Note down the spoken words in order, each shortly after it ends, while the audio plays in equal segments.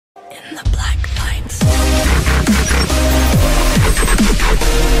in the black lines.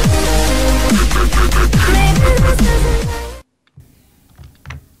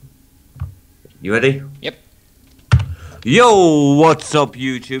 You ready? Yep. Yo, what's up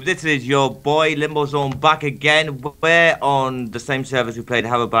YouTube? This is your boy LimboZone back again. We're on the same servers we played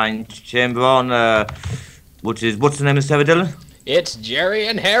Haverblind Chamber on, which is, what's the name of the server, Dylan? It's Jerry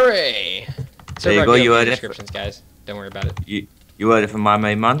and Harry. There you go, you heard it. Descriptions, guys. Don't worry about it. You heard it from my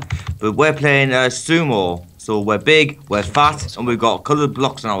main man. But we're playing Sumo. So we're big, we're fat, and we've got coloured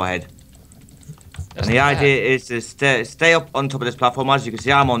blocks on our head. That's and the idea is to stay up on top of this platform. As you can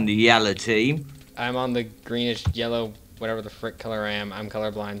see, I'm on the yellow team. I'm on the greenish, yellow, whatever the frick color I am. I'm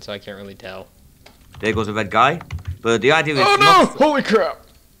colorblind, so I can't really tell. There goes the red guy. But the idea is... Oh no! Holy crap!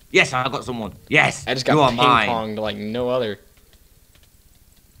 Yes, I got someone. Yes, I just got ping-ponged like no other.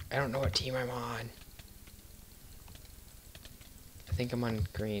 I don't know what team I'm on. I think I'm on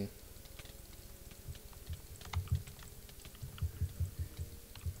green.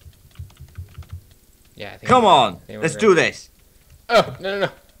 Yeah, I think Come on, let's do this. Oh, no.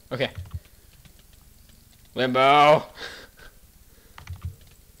 Okay. Limbo.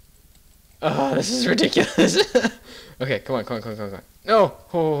 Oh, this is ridiculous. Okay, come on. No.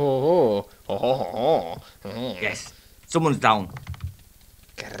 Yes, someone's down.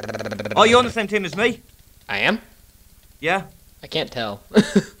 Oh, you're on the same team as me? I am? Yeah. I can't tell.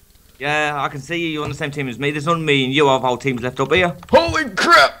 Yeah, I can see you. You're on the same team as me. There's only me and you have our teams left up here. Holy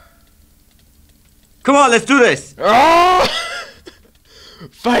crap! Come on, let's do this. Oh!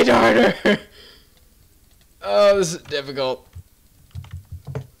 Fight harder! Oh, this is difficult.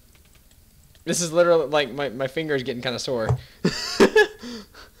 This is literally like my fingers getting kind of sore.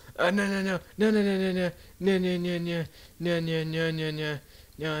 Oh no.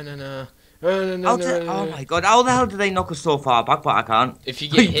 Oh my god, how the hell do they knock us so far back, but I can't? If you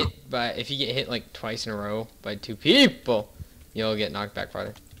get hit like twice in a row by two people, you'll get knocked back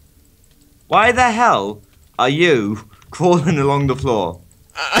farther. Why the hell are you crawling along the floor?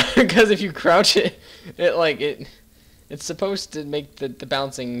 Because if you crouch it's supposed to make the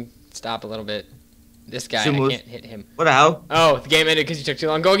bouncing stop a little bit. This guy, I can't hit him. What the hell? Oh, the game ended because you took too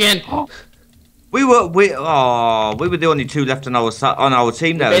long. Go again. We were the only two left on our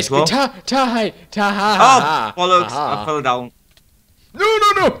team there as well. Basically, Oh, bollocks! I fell down. No!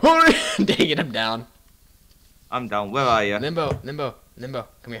 Dang it, I'm down. I'm down. Where are you? Limbo,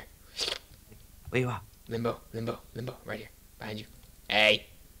 come here. Where you are? Limbo, right here, behind you. Hey.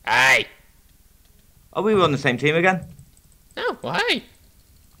 Oh, we were on the same team again. Oh, well, hey.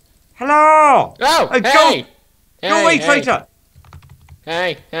 Hello. Oh, hey. Go away, traitor.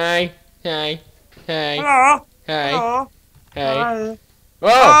 Hey. Hello. Hey. Hello. Hey. Whoa.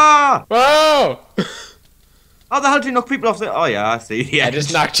 Ah! Whoa. How the hell do you knock people off the... Oh, yeah, I see. Yeah. I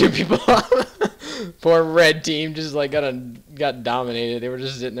just knocked two people off. Poor red team just like got dominated. They were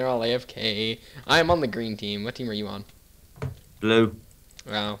just sitting there all AFK. I'm on the green team. What team are you on? Blue.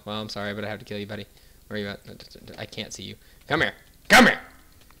 Oh, well, I'm sorry, but I have to kill you, buddy. Where are you at? I can't see you. Come here.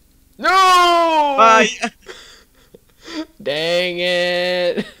 No! Bye. Dang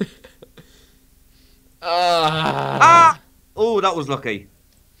it. Ah! Oh, that was lucky.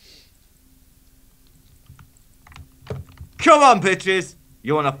 Come on, bitches.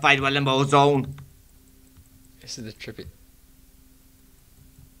 You want to fight with LimboZone? This is the trippy.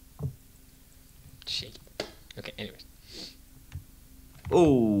 Shake. Okay, anyways.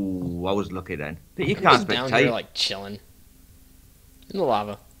 Oh, I was lucky then. But you I'm can't just down spectate. here like chilling in the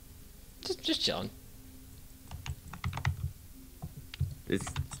lava, just chilling.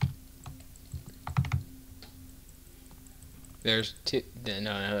 There's two.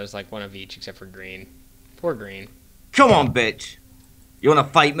 No, there's like one of each except for green. Poor green. Come on, bitch. You want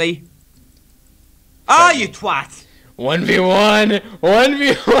to fight me? Ah, you twat. 1v1.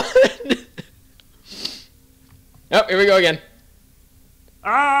 Oh, here we go again.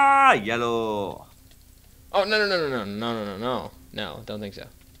 Ah, yellow. Oh, no. No, don't think so.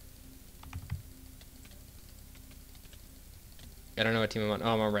 I don't know what team I'm on.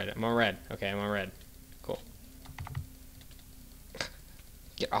 Oh, I'm on red. Okay, I'm on red. Cool.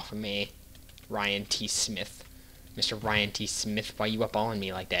 Get off of me. Ryan T. Smith. Mr. Ryan T. Smith, why you up on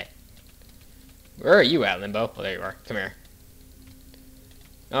me like that? Where are you at, Limbo? Oh, there you are. Come here.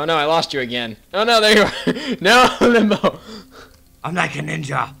 Oh, no, I lost you again. Oh, no, there you are. No, Limbo. I'm like a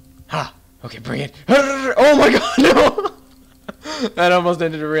ninja. Ha. Okay, bring it. Oh, my God, no. That almost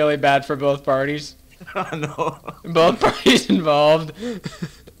ended really bad for both parties. No. Both parties involved.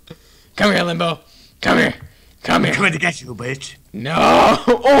 Come here, Limbo. Come here. I'm coming to get you, bitch. No.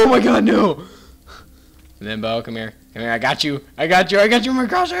 Oh, my God, no. Limbo, come here. Come here, I got you. I got you. I got you, my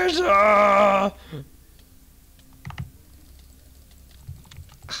crosshairs. Ah!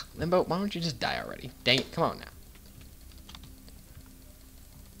 Limbo, why don't you just die already? Dang it, come on now.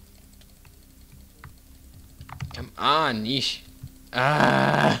 Come on, yeesh.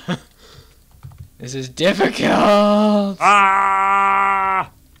 Ah! This is difficult. Ah!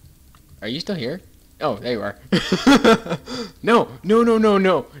 Are you still here? Oh, there you are. No, no, no, no,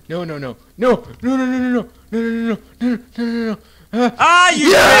 no, no, no, no, no, no, no, no, no, no, no, no, no, no, no, no. Ah, you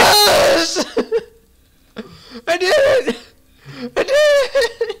yes! I did it! I did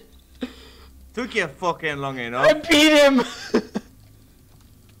it! took you fucking long I enough. beat him!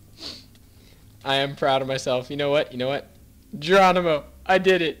 I am proud of myself. You know what? You know what? Geronimo, I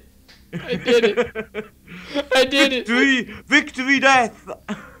did it. I did it. I did it. Victory, death.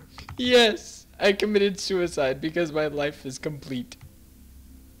 Yes, I committed suicide because my life is complete.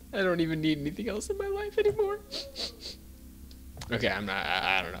 I don't even need anything else in my life anymore. Okay,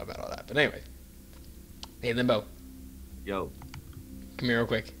 I don't know about all that, but anyway. Hey, Limbo. Yo, Come here real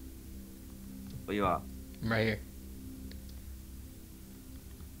quick. where you are? I'm right here.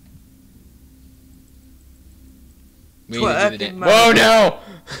 We need to do the dance. Whoa, no!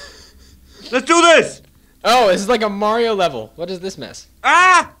 Let's do this! Oh, this is like a Mario level. What is this mess?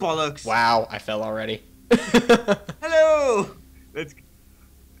 Ah, bollocks! Wow, I fell already. Hello! Let's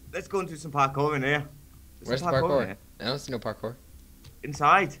go and do some parkour in here. There's Where's the some parkour? in here. I don't see no parkour.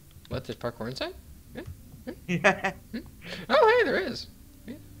 Inside. What, there's parkour inside? Yeah. Oh, hey, there is.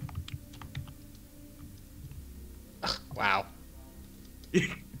 Yeah. Ugh, wow.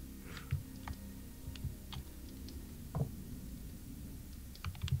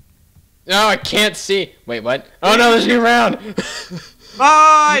 No, I can't see. Wait, what? Oh no, there's a new round.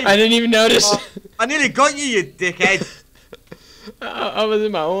 Bye! I didn't even notice. Oh, I nearly got you, you dickhead. I was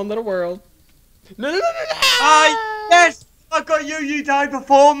in my own little world. No, no, no, no, no! Yes! I got you, you died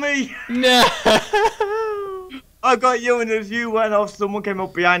before me! No! I got you, and as you went off, someone came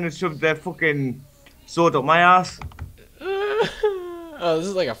up behind and shoved their fucking sword up my ass. Oh, this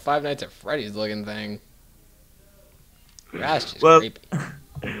is like a Five Nights at Freddy's looking thing. That's just creepy.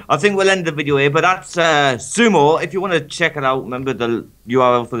 I think we'll end the video here, but that's Sumo. If you want to check it out, remember the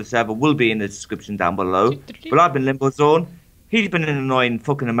URL for the server will be in the description down below. But I've been LimboZone. He's been an annoying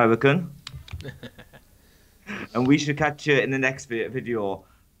fucking American. And we should catch you in the next video.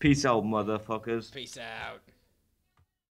 Peace out, motherfuckers. Peace out.